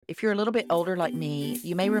If you're a little bit older like me,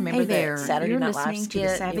 you may remember Hey that there, Saturday you're Night Live listening to the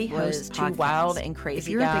skit. Savvy It was Host two podcast. wild and If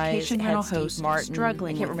crazy you're a guys. vacation It rental had Steve host Martin.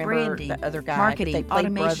 struggling I can't with remember branding, the other guy, marketing, but they played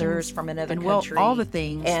automations, brothers from another and well, country. all the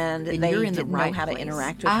things, and then they you're in the didn't know right how to place.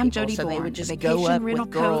 interact with I'm people, Jody so they Bourne, would a just vacation go up rental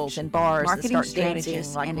with girls coach, in bars and marketing start dancing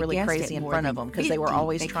strategist, like and a really guest crazy at in more front than of them because they were 50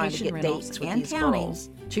 always trying to vacation get rentals dates with and these counting. girls.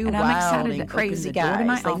 Two And I'm wild excited and to open crazy the door to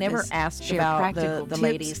my guys. They never office, asked share about practical the tips,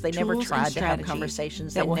 ladies. They never tools, and tried to have strategies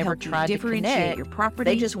conversations. that They will never help you tried to differentiate connect. your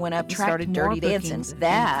property, They just went up and attract started more dirty dancing. bookings, and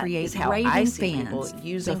That create is how I raving see fans. people So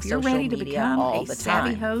using if you're social ready to media become all a the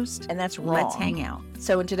savvy time. host, And that's wrong. let's hang out.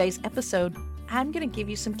 So in today's episode, I'm going to give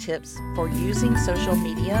you some tips for using social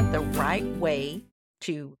media the right way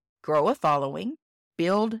to grow a following,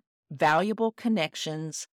 build valuable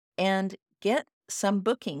connections, and get some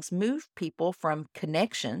bookings. Move people from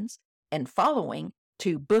connections and following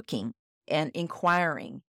to booking and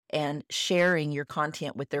inquiring and sharing your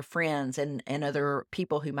content with their friends and other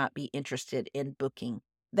people who might be interested in booking.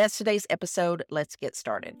 That's today's episode. Let's get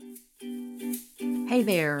started. Hey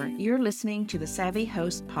there, you're listening to the Savvy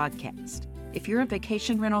Host podcast. If you're a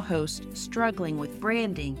vacation rental host struggling with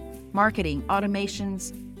branding, marketing,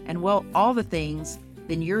 automations, and well, all the things,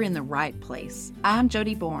 then you're in the right place. I'm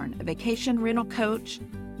Jody Bourne, a vacation rental coach,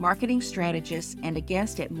 marketing strategist, and a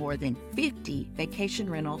guest at more than 50 vacation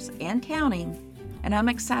rentals and counting. And I'm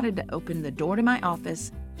excited to open the door to my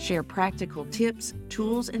office, share practical tips,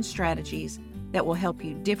 tools, and strategies that will help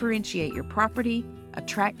you differentiate your property,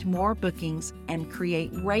 attract more bookings, and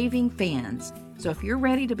create raving fans. So if you're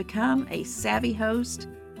ready to become a savvy host,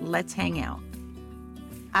 let's hang out.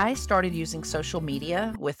 I started using social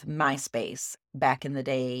media with MySpace back in the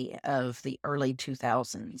day of the early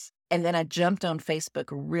 2000s. And then I jumped on Facebook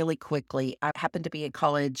really quickly. I happened to be in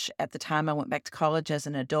college at the time. I went back to college as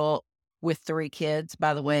an adult with 3 kids,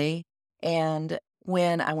 by the way. And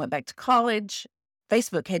when I went back to college,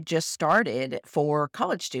 Facebook had just started for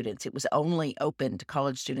college students. It was only open to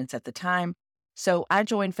college students at the time. So I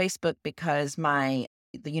joined Facebook because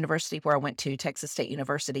the university where I went to, Texas State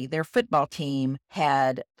University, their football team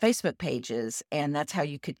had Facebook pages, and that's how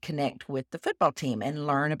you could connect with the football team and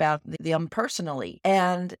learn about them personally.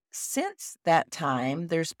 And since that time,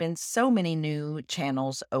 there's been so many new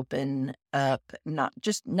channels open up, not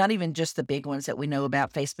even just the big ones that we know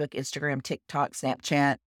about: Facebook, Instagram, TikTok,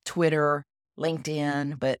 Snapchat, Twitter,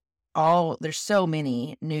 LinkedIn, but there's so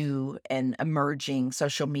many new and emerging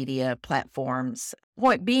social media platforms.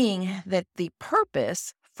 Point being that the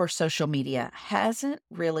purpose for social media hasn't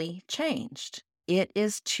really changed. It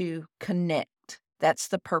is to connect. That's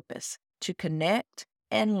the purpose, to connect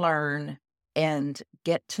and learn and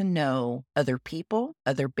get to know other people,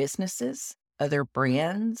 other businesses, other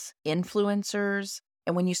brands, influencers.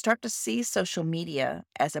 And when you start to see social media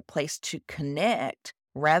as a place to connect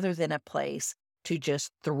rather than a place to just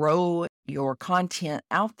throw your content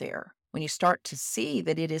out there, when you start to see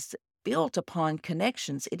that it is built upon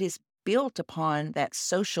connections, it is built upon that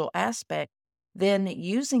social aspect, then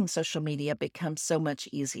using social media becomes so much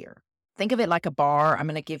easier. Think of it like a bar. I'm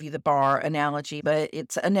going to give you the bar analogy, but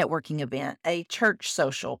it's a networking event, a church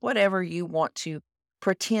social, whatever you want to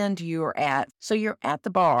pretend you're at. So you're at the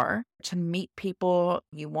bar to meet people.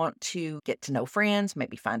 You want to get to know friends,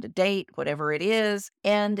 maybe find a date, whatever it is.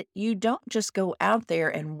 And you don't just go out there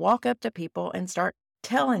and walk up to people and start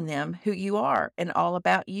telling them who you are and all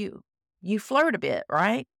about you. You flirt a bit,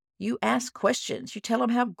 right? You ask questions. You tell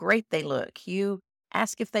them how great they look. You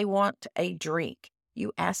ask if they want a drink.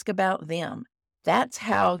 You ask about them. That's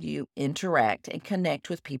how you interact and connect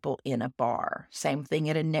with people in a bar. Same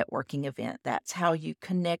thing at a networking event. That's how you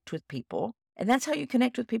connect with people. And that's how you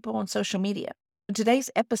connect with people on social media. In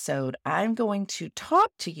today's episode, I'm going to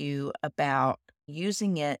talk to you about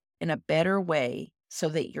using it in a better way so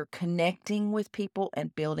that you're connecting with people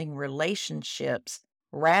and building relationships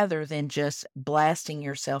rather than just blasting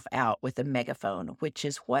yourself out with a megaphone, which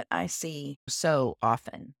is what I see so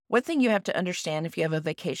often. One thing you have to understand if you have a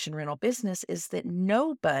vacation rental business is that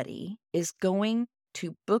nobody is going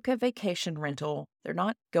to book a vacation rental. They're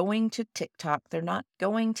not going to TikTok. They're not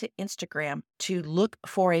going to Instagram to look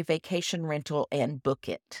for a vacation rental and book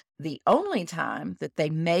it. The only time that they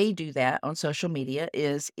may do that on social media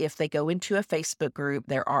is if they go into a Facebook group.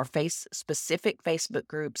 There are specific Facebook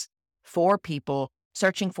groups for people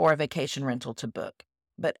searching for a vacation rental to book.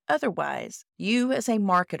 But otherwise, you as a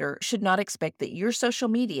marketer should not expect that your social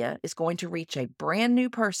media is going to reach a brand new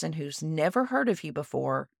person who's never heard of you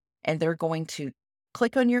before, and they're going to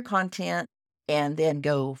click on your content and then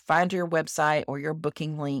go find your website or your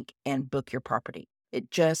booking link and book your property. It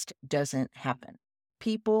just doesn't happen.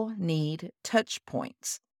 People need touch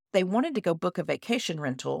points. they wanted to go book a vacation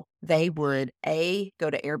rental, they would A, go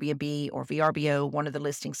to Airbnb or VRBO, one of the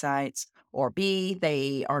listing sites, or B,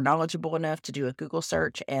 they are knowledgeable enough to do a Google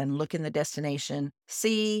search and look in the destination.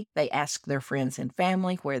 C, they ask their friends and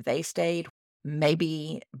family where they stayed.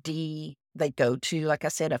 Maybe D, they go to, like I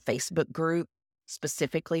said, a Facebook group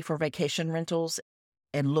specifically for vacation rentals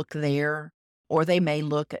and look there. Or they may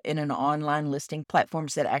look in an online listing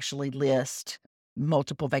platforms that actually list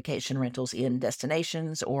multiple vacation rentals in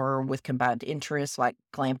destinations or with combined interests like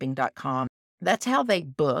glamping.com. That's how they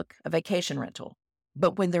book a vacation rental.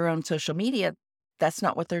 But when they're on social media, that's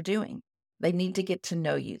not what they're doing. They need to get to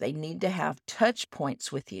know you. They need to have touch points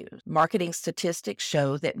with you. Marketing statistics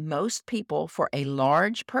show that most people for a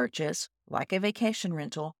large purchase, like a vacation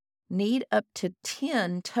rental, need up to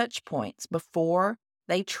 10 touch points before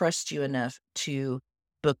they trust you enough to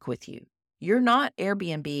book with you. You're not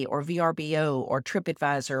Airbnb or VRBO or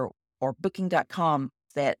TripAdvisor or Booking.com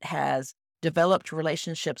that has developed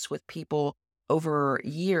relationships with people over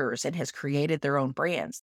years and has created their own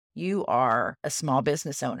brands. You are a small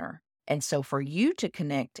business owner. And so for you to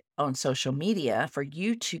connect on social media, for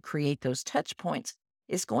you to create those touch points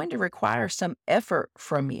is going to require some effort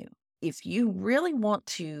from you. If you really want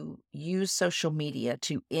to use social media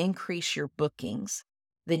to increase your bookings,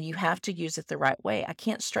 then you have to use it the right way. I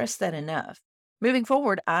can't stress that enough. Moving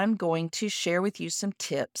forward, I'm going to share with you some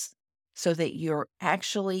tips so that you're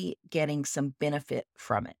actually getting some benefit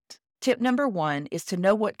from it. Tip number 1 is to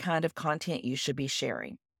know what kind of content you should be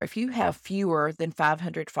sharing. If you have fewer than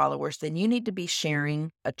 500 followers, then you need to be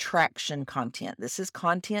sharing attraction content. This is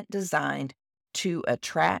content designed to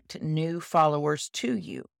attract new followers to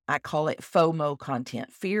you. I call it FOMO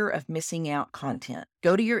content, fear of missing out content.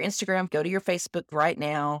 Go to your Instagram, go to your Facebook right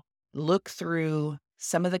now, look through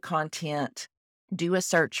some of the content, do a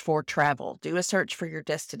search for travel, do a search for your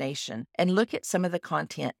destination, and look at some of the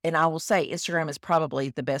content. And I will say Instagram is probably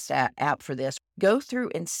the best app for this. Go through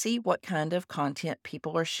and see what kind of content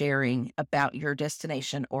people are sharing about your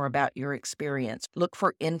destination or about your experience. Look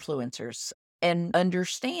for influencers. And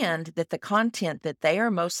understand that the content that they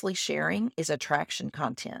are mostly sharing is attraction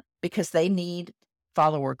content because they need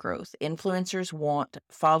follower growth. Influencers want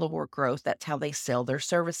follower growth. That's how they sell their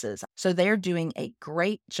services. So they're doing a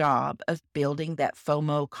great job of building that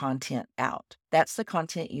FOMO content out. That's the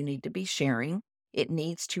content you need to be sharing. It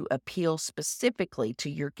needs to appeal specifically to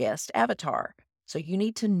your guest avatar. So you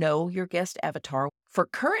need to know your guest avatar. For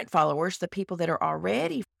current followers, the people that are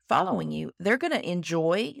already following you, they're going to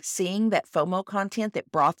enjoy seeing that FOMO content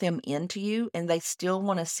that brought them into you, and they still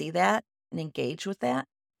want to see that and engage with that.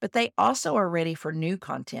 But they also are ready for new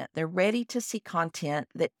content. They're ready to see content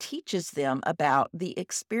that teaches them about the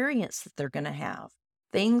experience that they're going to have,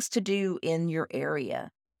 things to do in your area,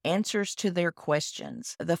 answers to their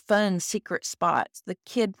questions, the fun secret spots, the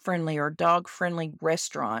kid-friendly or dog-friendly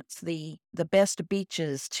restaurants, the best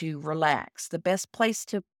beaches to relax, the best place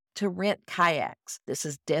to rent kayaks. This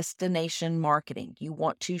is destination marketing. You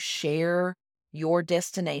want to share your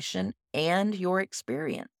destination and your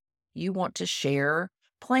experience. You want to share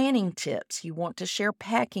planning tips. You want to share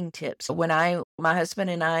packing tips. When my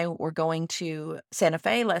husband and I were going to Santa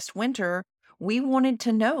Fe last winter, we wanted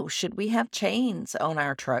to know, should we have chains on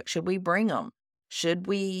our truck? Should we bring them?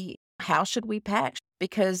 How should we pack?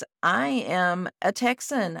 Because I am a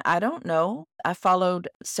Texan. I don't know. I followed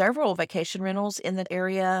several vacation rentals in that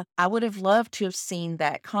area. I would have loved to have seen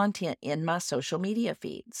that content in my social media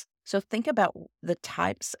feeds. So think about the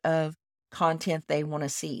types of content they want to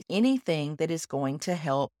see. Anything that is going to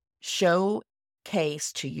help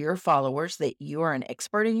showcase to your followers that you are an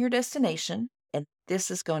expert in your destination, and this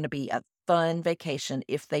is going to be a fun vacation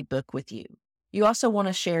if they book with you. You also want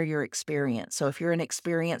to share your experience. So if you're an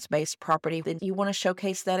experience-based property, then you want to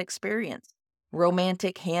showcase that experience.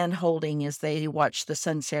 Romantic hand-holding as they watch the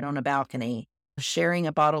sunset on a balcony, sharing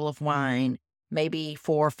a bottle of wine. Maybe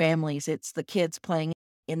for families, it's the kids playing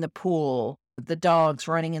in the pool, the dogs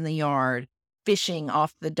running in the yard, fishing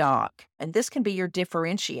off the dock. And this can be your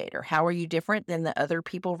differentiator. How are you different than the other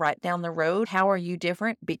people right down the road? How are you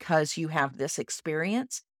different? Because you have this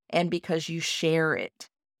experience and because you share it.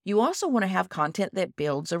 You also want to have content that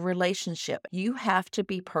builds a relationship. You have to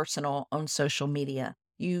be personal on social media.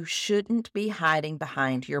 You shouldn't be hiding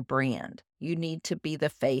behind your brand. You need to be the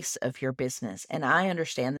face of your business. And I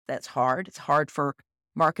understand that that's hard. It's hard for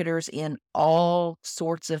marketers in all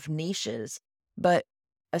sorts of niches. But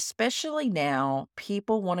especially now,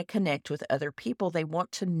 people want to connect with other people. They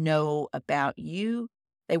want to know about you.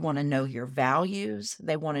 They want to know your values.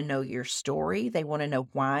 They want to know your story. They want to know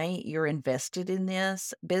why you're invested in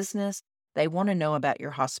this business. They want to know about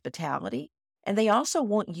your hospitality. And they also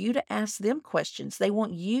want you to ask them questions. They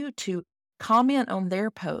want you to comment on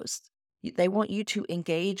their posts. They want you to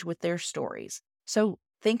engage with their stories. So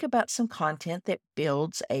think about some content that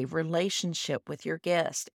builds a relationship with your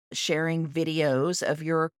guest, sharing videos of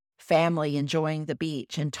your family enjoying the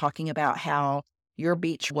beach and talking about how your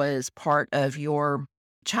beach was part of your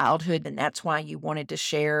childhood and that's why you wanted to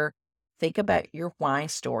share. Think about your why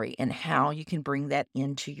story and how you can bring that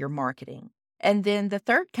into your marketing. And then the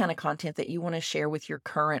third kind of content that you want to share with your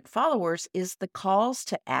current followers is the calls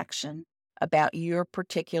to action about your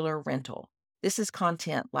particular rental. This is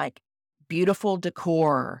content like beautiful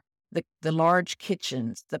decor, the large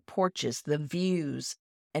kitchens, the porches, the views.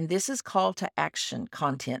 And this is call to action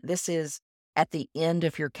content. This is at the end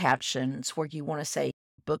of your captions where you want to say,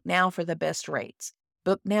 book now for the best rates,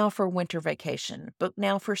 book now for winter vacation, book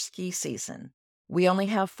now for ski season. We only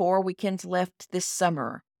have 4 weekends left this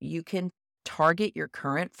summer. You can target your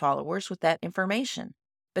current followers with that information.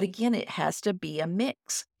 But again, it has to be a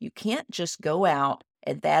mix. You can't just go out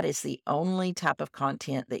and that is the only type of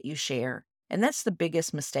content that you share. And that's the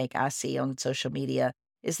biggest mistake I see on social media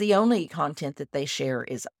is the only content that they share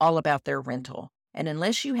is all about their rental. And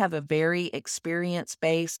unless you have a very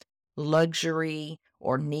experience-based luxury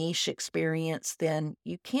or niche experience, then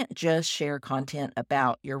you can't just share content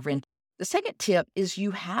about your rental. The second tip is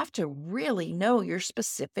you have to really know your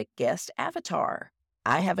specific guest avatar.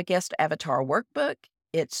 I have a guest avatar workbook.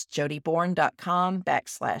 It's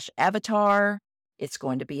jodyborn.com/avatar. It's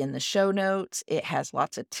going to be in the show notes. It has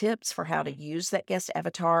lots of tips for how to use that guest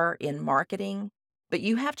avatar in marketing. But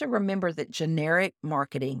you have to remember that generic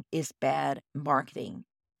marketing is bad marketing.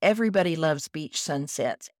 Everybody loves beach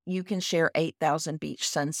sunsets. You can share 8,000 beach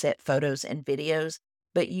sunset photos and videos,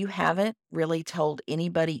 but you haven't really told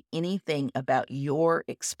anybody anything about your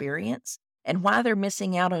experience and why they're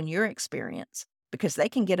missing out on your experience because they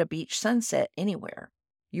can get a beach sunset anywhere.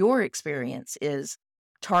 Your experience is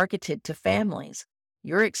targeted to families.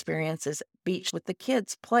 Your experience is beach with the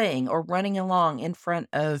kids playing or running along in front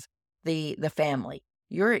of the family.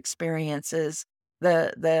 Your experience is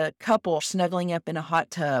the couple snuggling up in a hot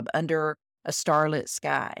tub under a starlit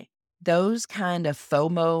sky. Those kind of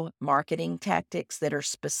FOMO marketing tactics that are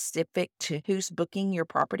specific to who's booking your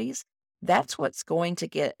properties, that's what's going to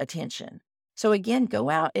get attention. So again, go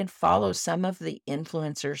out and follow some of the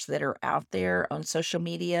influencers that are out there on social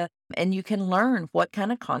media, and you can learn what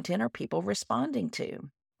kind of content are people responding to.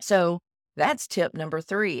 So that's tip number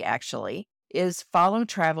 3, actually, is follow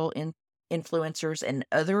travel influencers and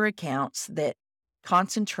other accounts that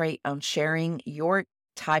concentrate on sharing your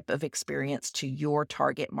type of experience to your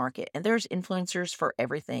target market. And there's influencers for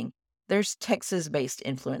everything. There's Texas-based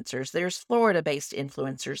influencers, there's Florida-based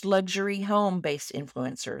influencers, luxury home-based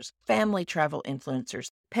influencers, family travel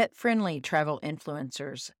influencers, pet-friendly travel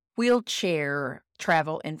influencers, wheelchair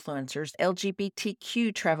travel influencers,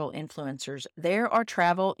 LGBTQ travel influencers. There are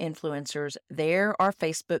travel influencers. There are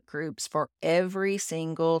Facebook groups for every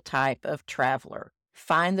single type of traveler.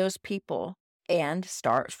 Find those people and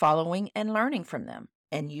start following and learning from them.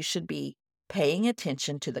 And you should be paying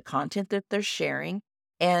attention to the content that they're sharing.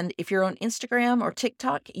 And if you're on Instagram or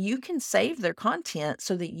TikTok, you can save their content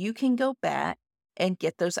so that you can go back and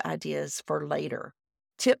get those ideas for later.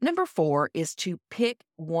 Tip number 4 is to pick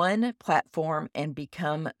one platform and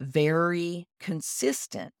become very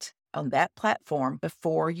consistent on that platform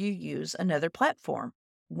before you use another platform.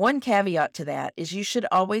 One caveat to that is you should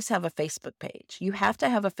always have a Facebook page. You have to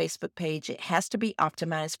have a Facebook page. It has to be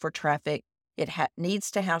optimized for traffic. It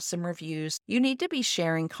needs to have some reviews. You need to be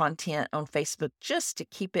sharing content on Facebook just to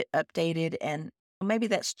keep it updated, and maybe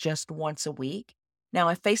that's just once a week. Now,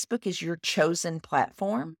 if Facebook is your chosen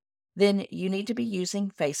platform, then you need to be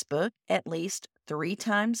using Facebook at least 3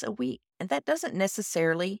 times a week. And that doesn't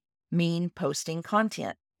necessarily mean posting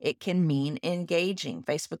content. It can mean engaging.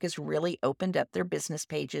 Facebook has really opened up their business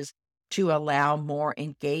pages to allow more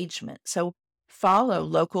engagement. So follow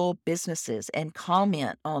local businesses and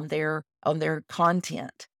comment on their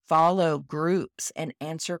content. Follow groups and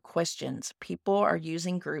answer questions. People are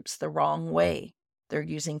using groups the wrong way. They're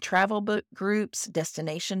using travel book groups,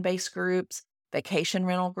 destination-based groups, vacation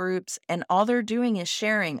rental groups, and all they're doing is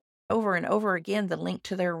sharing over and over again the link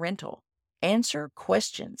to their rental. Answer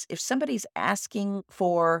questions. If somebody's asking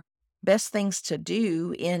for best things to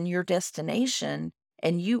do in your destination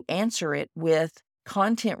and you answer it with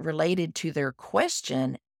content related to their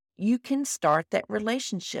question, you can start that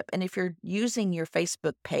relationship. And if you're using your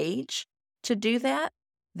Facebook page to do that,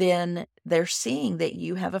 then they're seeing that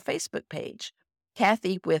you have a Facebook page.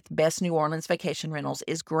 Kathy with Best New Orleans Vacation Rentals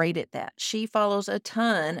is great at that. She follows a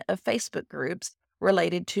ton of Facebook groups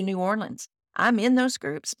related to New Orleans. I'm in those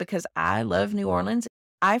groups because I love New Orleans.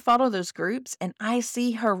 I follow those groups and I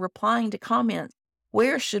see her replying to comments.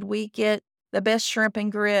 Where should we get the best shrimp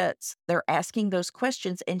and grits? They're asking those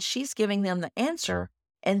questions and she's giving them the answer.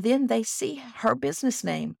 And then they see her business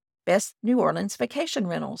name, Best New Orleans Vacation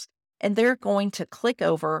Rentals. And they're going to click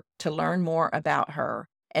over to learn more about her.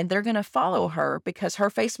 And they're going to follow her because her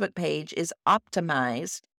Facebook page is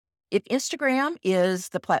optimized. If Instagram is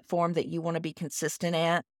the platform that you want to be consistent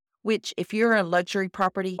at, which if you're a luxury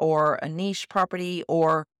property or a niche property,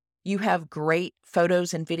 or you have great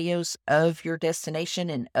photos and videos of your destination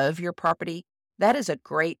and of your property, that is a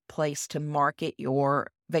great place to market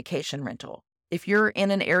your vacation rental. If you're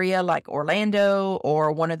in an area like Orlando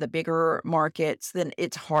or one of the bigger markets, then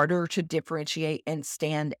it's harder to differentiate and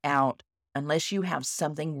stand out unless you have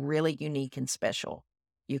something really unique and special.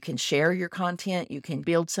 You can share your content, you can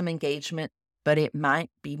build some engagement, but it might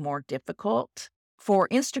be more difficult. For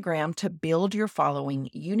Instagram to build your following,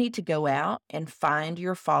 you need to go out and find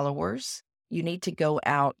your followers. You need to go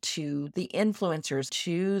out to the influencers,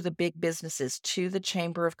 to the big businesses, to the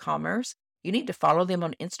Chamber of Commerce. You need to follow them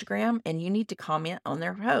on Instagram and you need to comment on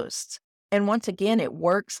their posts. And once again, it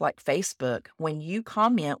works like Facebook. When you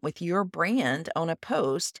comment with your brand on a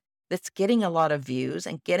post that's getting a lot of views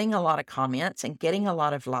and getting a lot of comments and getting a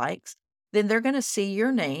lot of likes, then they're going to see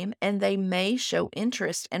your name and they may show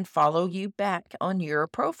interest and follow you back on your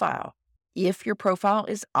profile if your profile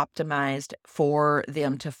is optimized for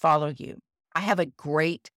them to follow you. I have a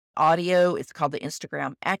great audio. It's called the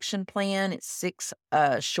Instagram Action Plan. It's 6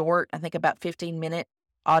 short, I think about 15-minute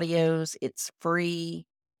audios. It's free.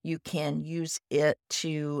 You can use it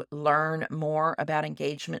to learn more about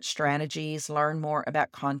engagement strategies, learn more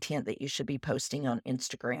about content that you should be posting on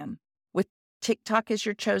Instagram. With TikTok as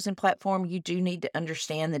your chosen platform, you do need to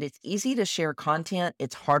understand that it's easy to share content.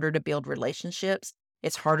 It's harder to build relationships.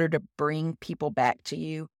 It's harder to bring people back to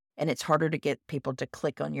you, and it's harder to get people to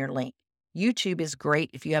click on your link. YouTube is great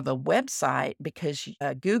if you have a website because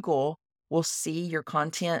Google will see your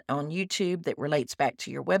content on YouTube that relates back to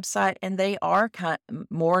your website, and they are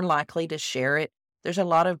more likely to share it. There's a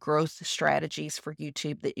lot of growth strategies for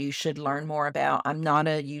YouTube that you should learn more about. I'm not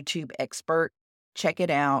a YouTube expert. Check it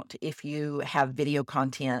out if you have video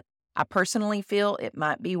content. I personally feel it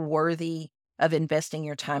might be worthy of investing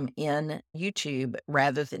your time in YouTube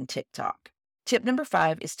rather than TikTok. Tip number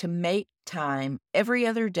 5 is to make time every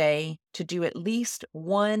other day to do at least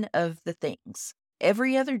one of the things.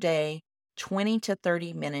 Every other day, 20 to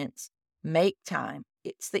 30 minutes, make time.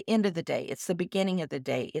 It's the end of the day. It's the beginning of the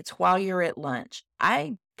day. It's while you're at lunch.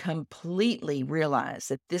 I completely realize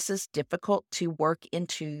that this is difficult to work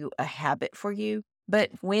into a habit for you.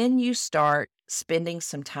 But when you start spending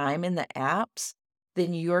some time in the apps,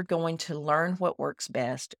 then you're going to learn what works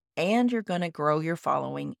best and you're going to grow your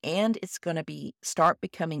following and it's going to start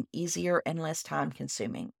becoming easier and less time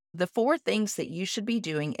consuming. The 4 things that you should be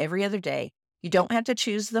doing every other day, you don't have to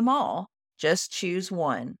choose them all, just choose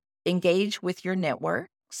one. Engage with your network.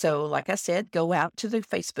 So like I said, go out to the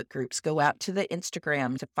Facebook groups, go out to the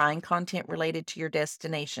Instagram to find content related to your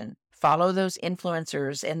destination. Follow those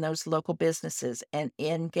influencers and those local businesses and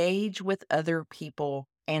engage with other people.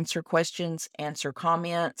 Answer questions, answer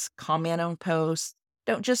comments, comment on posts.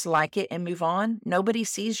 Don't just like it and move on. Nobody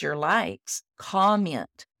sees your likes.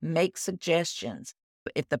 Comment, make suggestions.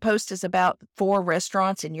 If the post is about 4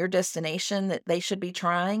 restaurants in your destination that they should be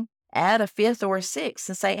trying, add a 5th or a 6th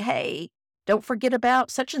and say, hey, don't forget about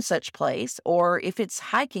such and such place. Or if it's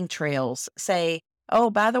hiking trails, say, oh,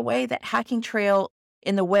 by the way, that hiking trail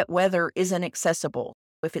in the wet weather isn't accessible.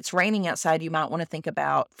 If it's raining outside, you might want to think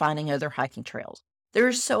about finding other hiking trails. There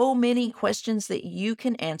are so many questions that you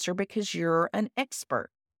can answer because you're an expert.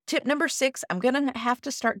 Tip number 6, I'm going to have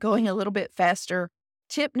to start going a little bit faster.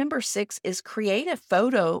 Tip number 6 is create a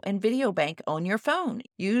photo and video bank on your phone.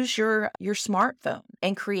 Use your smartphone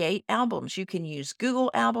and create albums. You can use Google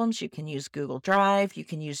Albums. You can use Google Drive. You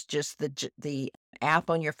can use just the app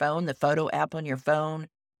on your phone, the photo app on your phone.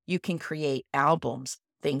 You can create albums.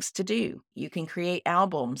 Things to do. You can create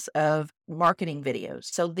albums of marketing videos.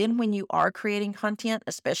 So then when you are creating content,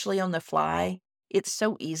 especially on the fly, it's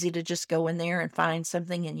so easy to just go in there and find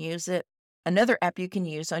something and use it. Another app you can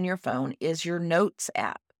use on your phone is your Notes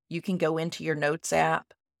app. You can go into your Notes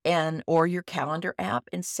app or your calendar app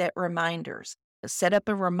and set reminders. Set up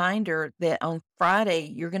a reminder that on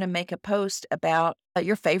Friday, you're going to make a post about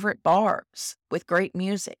your favorite bars with great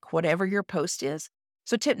music, whatever your post is.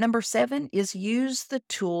 So tip number 7 is use the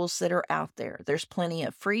tools that are out there. There's plenty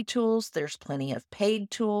of free tools. There's plenty of paid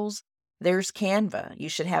tools. There's Canva. You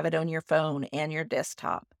should have it on your phone and your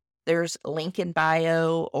desktop. There's link in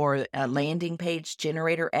bio or landing page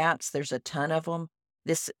generator apps. There's a ton of them.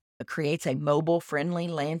 This creates a mobile-friendly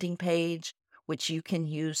landing page, which you can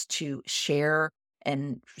use to share it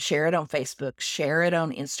on Facebook, share it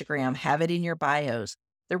on Instagram, have it in your bios.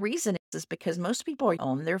 The reason is because most people are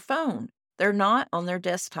on their phone. They're not on their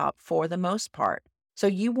desktop for the most part. So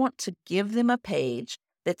you want to give them a page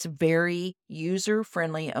that's very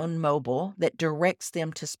user-friendly on mobile that directs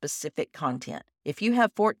them to specific content. If you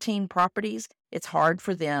have 14 properties, it's hard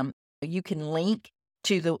for them. You can link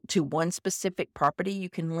to one specific property, you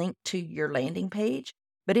can link to your landing page,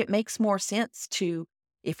 but it makes more sense to,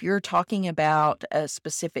 if you're talking about a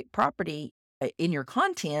specific property in your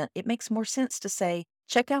content, it makes more sense to say,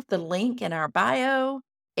 check out the link in our bio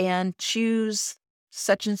and choose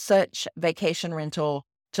such and such vacation rental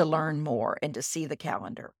to learn more and to see the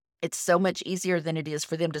calendar. It's so much easier than it is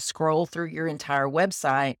for them to scroll through your entire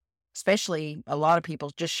website, especially a lot of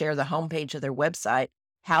people just share the homepage of their website.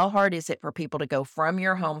 How hard is it for people to go from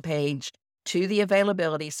your homepage to the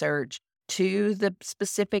availability search, to the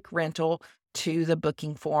specific rental, to the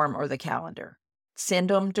booking form or the calendar?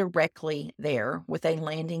 Send them directly there with a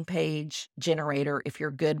landing page generator. If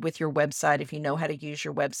you're good with your website, if you know how to use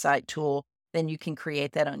your website tool, then you can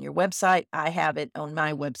create that on your website. I have it on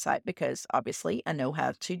my website because obviously I know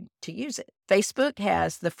how to use it. Facebook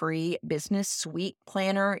has the free business suite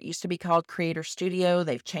planner. It used to be called Creator Studio.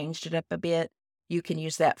 They've changed it up a bit. You can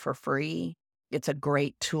use that for free. It's a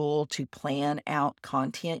great tool to plan out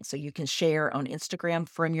content. So you can share on Instagram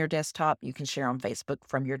from your desktop. You can share on Facebook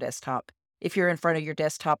from your desktop. If you're in front of your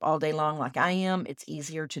desktop all day long like I am, it's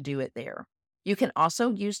easier to do it there. You can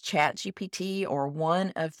also use ChatGPT or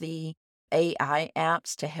one of the AI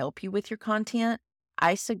apps to help you with your content.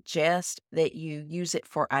 I suggest that you use it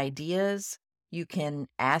for ideas. You can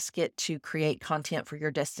ask it to create content for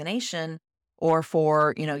your destination or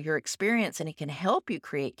for, your experience, and it can help you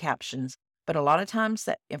create captions. But a lot of times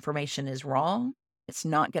that information is wrong. It's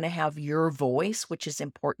not going to have your voice, which is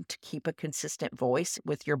important to keep a consistent voice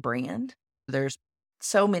with your brand. There's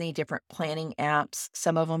so many different planning apps.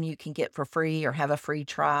 Some of them you can get for free or have a free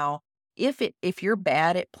trial. If you're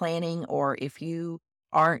bad at planning or if you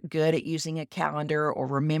aren't good at using a calendar or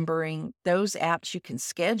remembering, those apps you can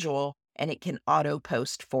schedule and it can auto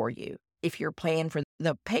post for you. If you're paying for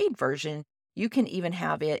the paid version, you can even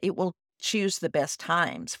have it will choose the best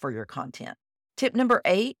times for your content. Tip number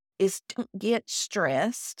 8 is don't get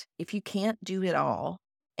stressed if you can't do it all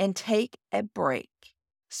and take a break.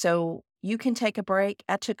 So you can take a break.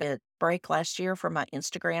 I took a break last year from my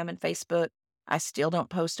Instagram and Facebook. I still don't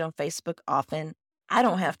post on Facebook often. I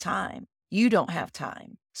don't have time. You don't have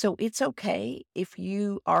time. So it's okay if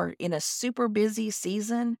you are in a super busy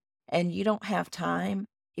season and you don't have time.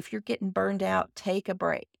 If you're getting burned out, take a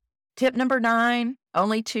break. Tip number 9,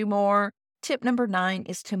 only 2 more. Tip number 9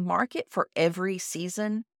 is to market for every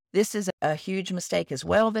season. This is a huge mistake as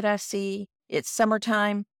well that I see. It's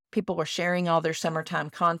summertime. People are sharing all their summertime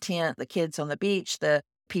content, the kids on the beach, the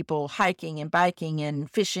people hiking and biking and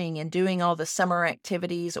fishing and doing all the summer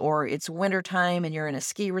activities, or it's wintertime and you're in a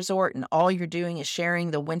ski resort and all you're doing is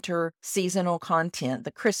sharing the winter seasonal content,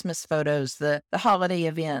 the Christmas photos, the holiday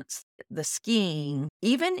events, the skiing.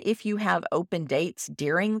 Even if you have open dates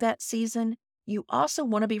during that season, you also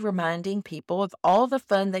want to be reminding people of all the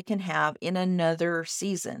fun they can have in another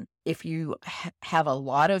season. If you have a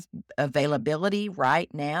lot of availability right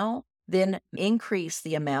now, then increase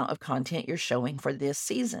the amount of content you're showing for this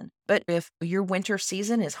season. But if your winter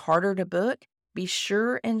season is harder to book, be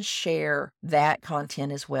sure and share that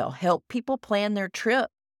content as well. Help people plan their trip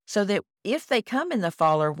so that if they come in the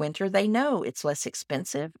fall or winter, they know it's less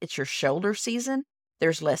expensive. It's your shoulder season.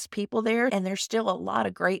 There's less people there, and there's still a lot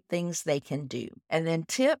of great things they can do. And then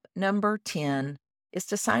tip number 10 is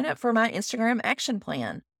to sign up for my Instagram action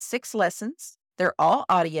plan. 6 lessons. They're all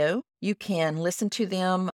audio. You can listen to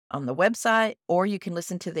them on the website, or you can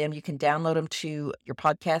listen to them. You can download them to your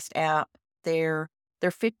podcast app. They're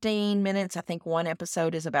 15 minutes. I think one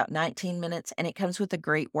episode is about 19 minutes, and it comes with a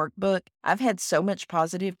great workbook. I've had so much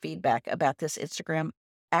positive feedback about this Instagram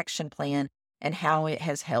action plan and how it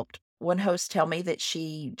has helped. One host tell me that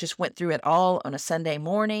she just went through it all on a Sunday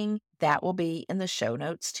morning. That will be in the show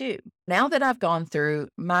notes too. Now that I've gone through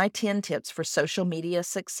my 10 tips for social media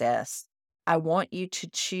success, I want you to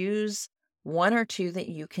choose 1 or 2 that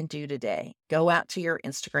you can do today. Go out to your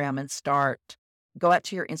Instagram and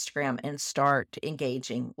start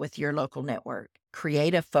engaging with your local network.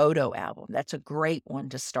 Create a photo album. That's a great one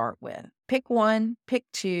to start with. Pick 1, pick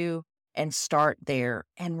 2, and start there.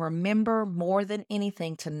 And remember more than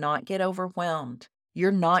anything to not get overwhelmed.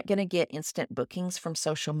 You're not going to get instant bookings from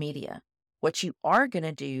social media. What you are going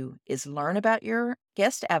to do is learn about your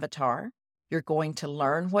guest avatar. You're going to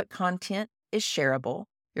learn what content is shareable.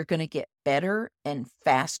 You're going to get better and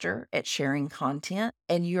faster at sharing content,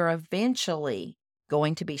 and you're eventually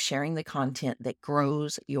going to be sharing the content that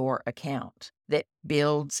grows your account, that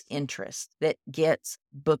builds interest, that gets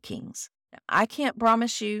bookings. Now, I can't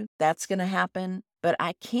promise you that's going to happen, but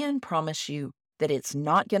I can promise you that it's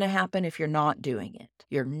not going to happen if you're not doing it.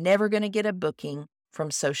 You're never going to get a booking from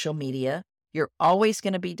social media. You're always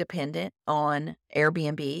going to be dependent on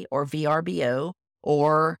Airbnb or VRBO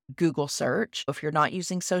or Google search. If you're not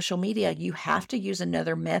using social media, you have to use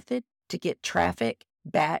another method to get traffic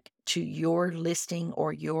back to your listing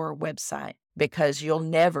or your website, because you'll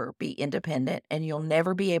never be independent and you'll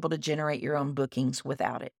never be able to generate your own bookings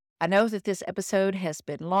without it. I know that this episode has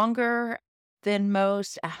been longer than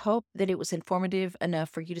most. I hope that it was informative enough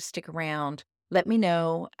for you to stick around. Let me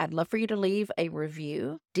know. I'd love for you to leave a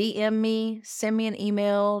review. DM me, send me an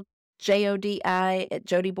email,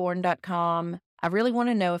 jodi@jodiborn.com. I really want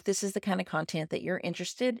to know if this is the kind of content that you're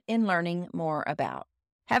interested in learning more about.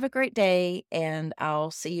 Have a great day, and I'll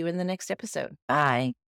see you in the next episode. Bye.